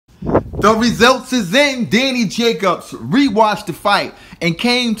The results is in. Danny Jacobs rewatched the fight and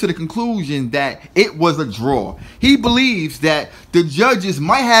came to the conclusion that it was a draw. He believes that the judges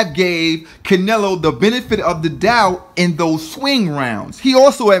might have gave Canelo the benefit of the doubt in those swing rounds. He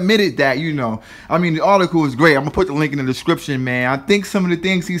also admitted that, the article is great. I'm going to put the link in the description, man. I think some of the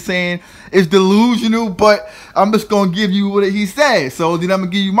things he's saying is delusional, but I'm just going to give you what he said. So then I'm going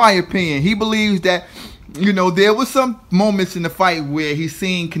to give you my opinion. He believes that there was some moments in the fight where he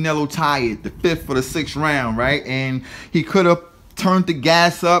seen Canelo tired, the 5th or the 6th round, right? And he could have turned the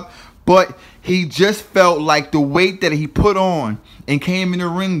gas up, but he just felt like the weight that he put on and came in the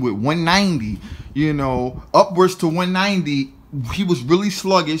ring with 190, upwards to 190, he was really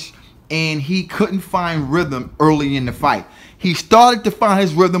sluggish and he couldn't find rhythm early in the fight. He started to find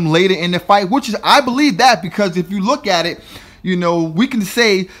his rhythm later in the fight, which is, I believe that, because if you look at it, we can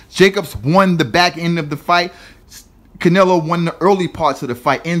say Jacobs won the back end of the fight. Canelo won the early parts of the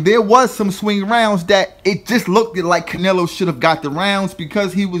fight. And there was some swing rounds that it just looked like Canelo should have got the rounds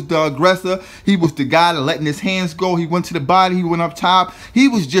because he was the aggressor. He was the guy that letting his hands go. He went to the body. He went up top. He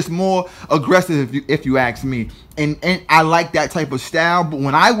was just more aggressive, if you ask me. And I like that type of style. But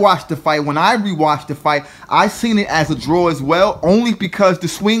when I watched the fight, when I rewatched the fight, I seen it as a draw as well, only because the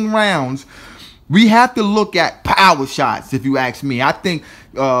swing rounds, we have to look at power shots, if you ask me. I think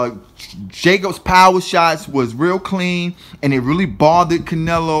Jacobs' power shots was real clean, and it really bothered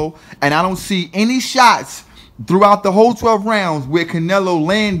Canelo. And I don't see any shots throughout the whole 12 rounds where Canelo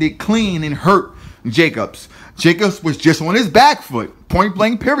landed clean and hurt Jacobs. Jacobs was just on his back foot, point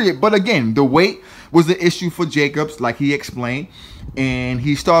blank, period. But again, the weight was an issue for Jacobs, like he explained. And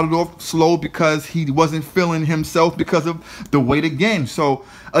he started off slow because he wasn't feeling himself because of the weight again. So,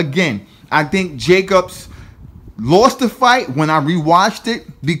 again, I think Jacobs lost the fight when I rewatched it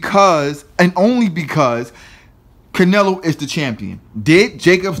because, and only because, Canelo is the champion. Did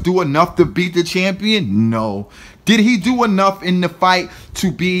Jacobs do enough to beat the champion? No. Did he do enough in the fight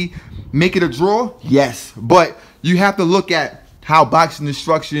to make it a draw? Yes. But you have to look at how boxing is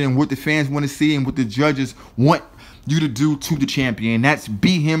structured and what the fans want to see and what the judges want you to do to the champion. That's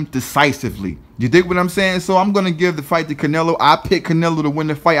beat him decisively. You dig what I'm saying? So I'm going to give the fight to Canelo. I picked Canelo to win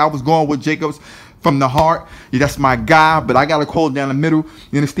the fight. I was going with Jacobs from the heart. Yeah, that's my guy, but I got to call it down the middle.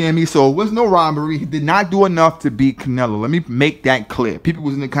 You understand me? So it was no robbery. He did not do enough to beat Canelo. Let me make that clear. People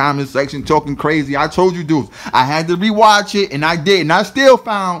was in the comment section talking crazy. I told you, dudes, I had to rewatch it, and I did. And I still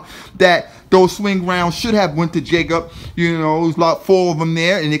found that those swing rounds should have went to Jacob. It was like 4 of them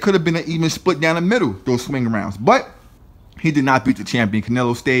there, and it could have been an even split down the middle, those swing rounds. But he did not beat the champion.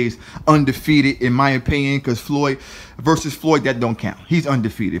 Canelo stays undefeated, in my opinion, because Floyd versus Floyd, that don't count. He's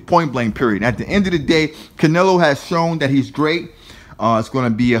undefeated, point blank, period. At the end of the day, Canelo has shown that he's great. It's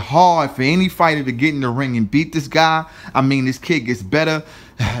going to be hard for any fighter to get in the ring and beat this guy. I mean, this kid gets better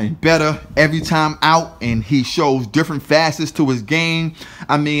and better every time out, and he shows different facets to his game.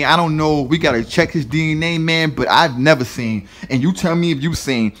 I mean, I don't know. We got to check his DNA, man, but I've never seen, and you tell me if you've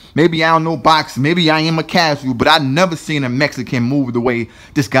seen, maybe I don't know boxing, maybe I am a casual, but I've never seen a Mexican move the way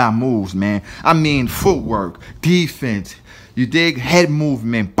this guy moves, man. I mean, footwork, defense, you dig? Head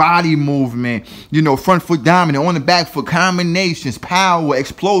movement, body movement, front foot dominant, on the back foot, combinations, power,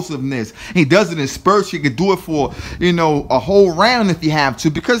 explosiveness. He does it in spurts. He could do it for, a whole round if you have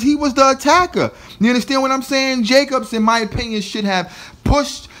to, because he was the attacker. You understand what I'm saying? Jacobs, in my opinion, should have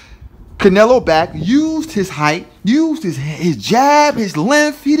pushed Canelo back, used his height, used his jab, his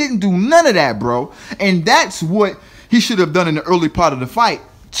length. He didn't do none of that, bro. And that's what he should have done in the early part of the fight,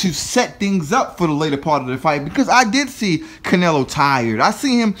 to set things up for the later part of the fight, because I did see Canelo tired. I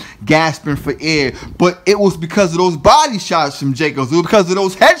see him gasping for air, but it was because of those body shots from Jacobs. It was because of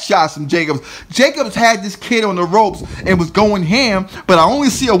those head shots from Jacobs. Jacobs had this kid on the ropes and was going ham, but I only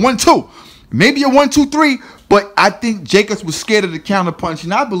see a 1-2, maybe a 1-2-3, but I think Jacobs was scared of the counterpunch,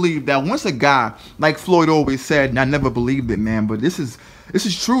 and I believe that once a guy, like Floyd always said, and I never believed it, man, but this is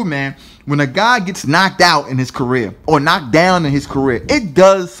true, man. When a guy gets knocked out in his career or knocked down in his career, it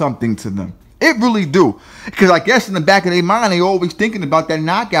does something to them. It really do. Because I guess in the back of their mind, they always thinking about that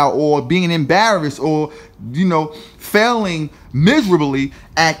knockout or being embarrassed or, failing miserably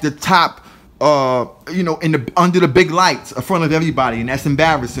at the top, under the big lights in front of everybody. And that's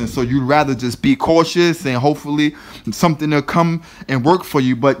embarrassing. So you'd rather just be cautious and hopefully something will come and work for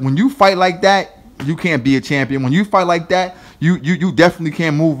you. But when you fight like that, you can't be a champion. When you fight like that, you definitely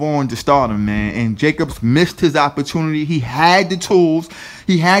can't move on to stardom, man. And Jacobs missed his opportunity. He had the tools,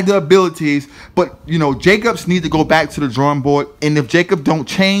 he had the abilities, but Jacobs needs to go back to the drawing board. And if Jacob don't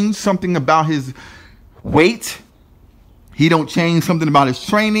change something about his weight, He don't change something about his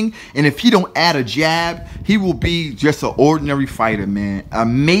training, and if he don't add a jab, he will be just an ordinary fighter, man.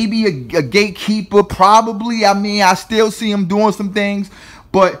 Maybe a gatekeeper, probably. I mean, I still see him doing some things,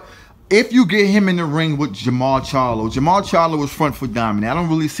 but if you get him in the ring with Jamal Charlo was front foot dominant. I don't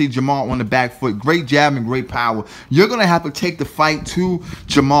really see Jamal on the back foot. Great jab and great power. You're going to have to take the fight to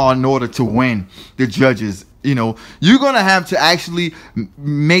Jamal in order to win the judges. You know, you're going to have to actually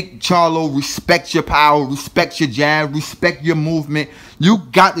make Charlo respect your power, respect your jab, respect your movement. You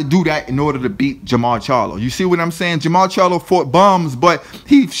got to do that in order to beat Jamal Charlo. You see what I'm saying? Jamal Charlo fought bums, but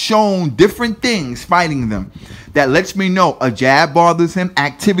he's shown different things fighting them that lets me know a jab bothers him,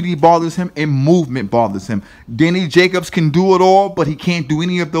 activity bothers him, and movement bothers him. Danny Jacobs can do it all, but he can't do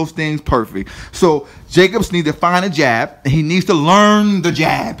any of those things perfect. So Jacobs needs to find a jab, and he needs to learn the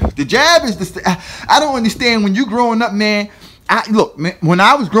jab. The jab is I don't understand when you growing up, man. Look, man, when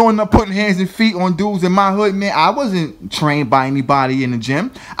I was growing up putting hands and feet on dudes in my hood, man, I wasn't trained by anybody in the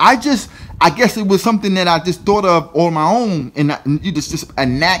gym. I guess it was something that I just thought of on my own, and just a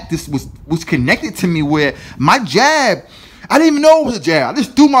knack. This was connected to me where my jab, I didn't even know it was a jab. I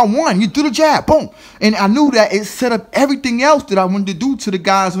just threw my one. You do the jab, boom. And I knew that it set up everything else that I wanted to do to the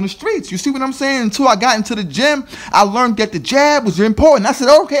guys on the streets. You see what I'm saying? Until I got into the gym, I learned that the jab was important. I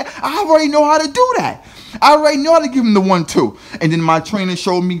said, okay, I already know how to do that. I already know how to give him the 1-2. And then my trainer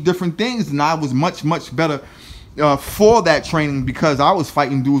showed me different things, and I was much, much better for that training because I was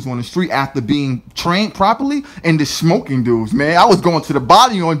fighting dudes on the street after being trained properly and just smoking dudes, man. I was going to the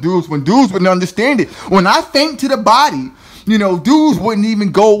body on dudes when dudes wouldn't understand it. When I feint to the body, you know, dudes wouldn't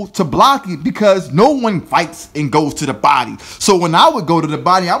even go to block it because no one fights and goes to the body. So when I would go to the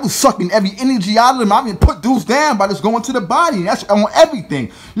body, I was sucking every energy out of them. I mean, put dudes down by just going to the body. That's on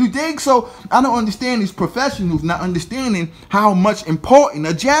everything. You dig? So I don't understand these professionals not understanding how much important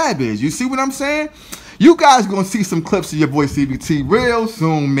a jab is. You see what I'm saying? You guys gonna see some clips of your boy CBT real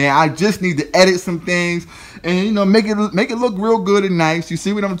soon, man. I just need to edit some things and, you know, make it look real good and nice. You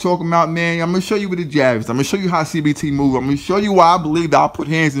see what I'm talking about, man? I'm gonna show you with the jabs. I'm gonna show you how CBT move. I'm gonna show you why I believe that I'll put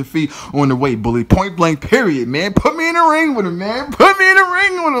hands and feet on the weight bully. Point blank, period, man. Put me in the ring with him, man. Put me in the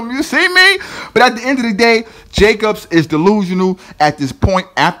ring with him. You see me? But at the end of the day, Jacobs is delusional at this point.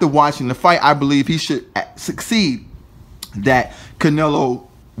 After watching the fight, I believe he should succeed that Canelo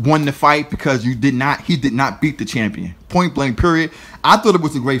won the fight because he did not beat the champion. Point blank, period. I thought it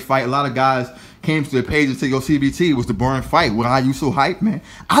was a great fight. A lot of guys came to the page and said, yo, CBT, it was the boring fight. Why are you so hyped, man?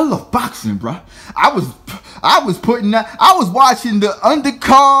 I love boxing, bro. I was watching the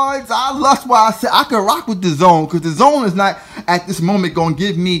undercards. That's why I said I could rock with the zone, because the zone is not at this moment going to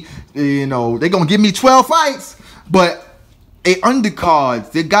give me, you know, they're going to give me 12 fights, but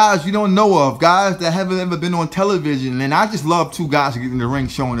undercards, they're guys you don't know of, guys that haven't ever been on television. And I just love two guys who get in the ring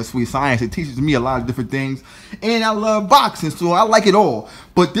showing the sweet science. It teaches me a lot of different things, and I love boxing, so I like it all.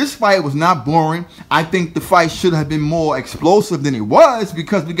 But this fight was not boring. I think the fight should have been more explosive than it was,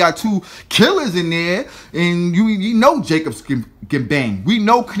 because we got two killers in there, and you know Jacobs can bang. We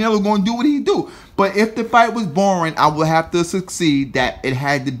know Canelo gonna do what he do. But if the fight was boring, I would have to succeed that it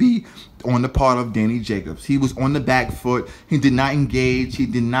had to be on the part of Danny Jacobs. He was on the back foot. He did not engage. He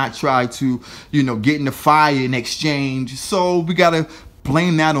did not try to, you know, get in the fire in exchange. So we got to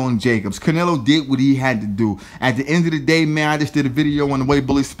blame that on Jacobs. Canelo did what he had to do. At the end of the day, man, I just did a video on the way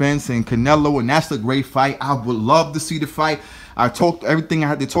Bully Spence and Canelo, and that's a great fight. I would love to see the fight. I talked everything I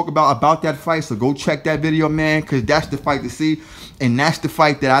had to talk about that fight, so go check that video, man, because that's the fight to see, and that's the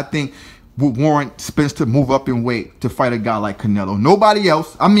fight that I think would warrant Spence to move up in weight to fight a guy like Canelo. Nobody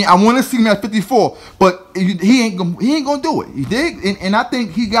else. I mean, I want to see him at 54, but he ain't gonna do it. You dig? And I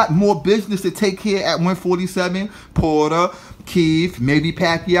think he got more business to take care at 147. Porter, Keith, maybe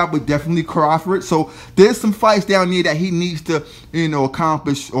Pacquiao, but definitely Crawford. So there's some fights down there that he needs to, you know,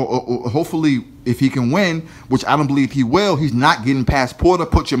 accomplish, or hopefully, if he can win, which I don't believe he will, he's not getting past Porter.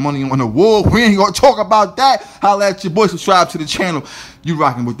 Put your money on the wall. We ain't gonna talk about that. Holla at your boy. Subscribe to the channel. You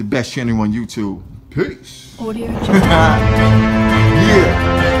rocking with the best channel on YouTube. Peace. Audio. Yeah.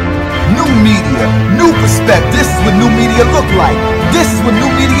 New media, new perspective. This is what new media look like. This is what new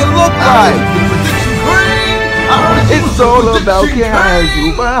media look like. It's all about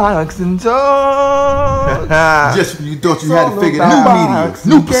casual boxing talk. Just when you thought you had to figure new media,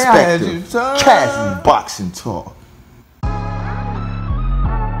 new perspective, casual boxing talk.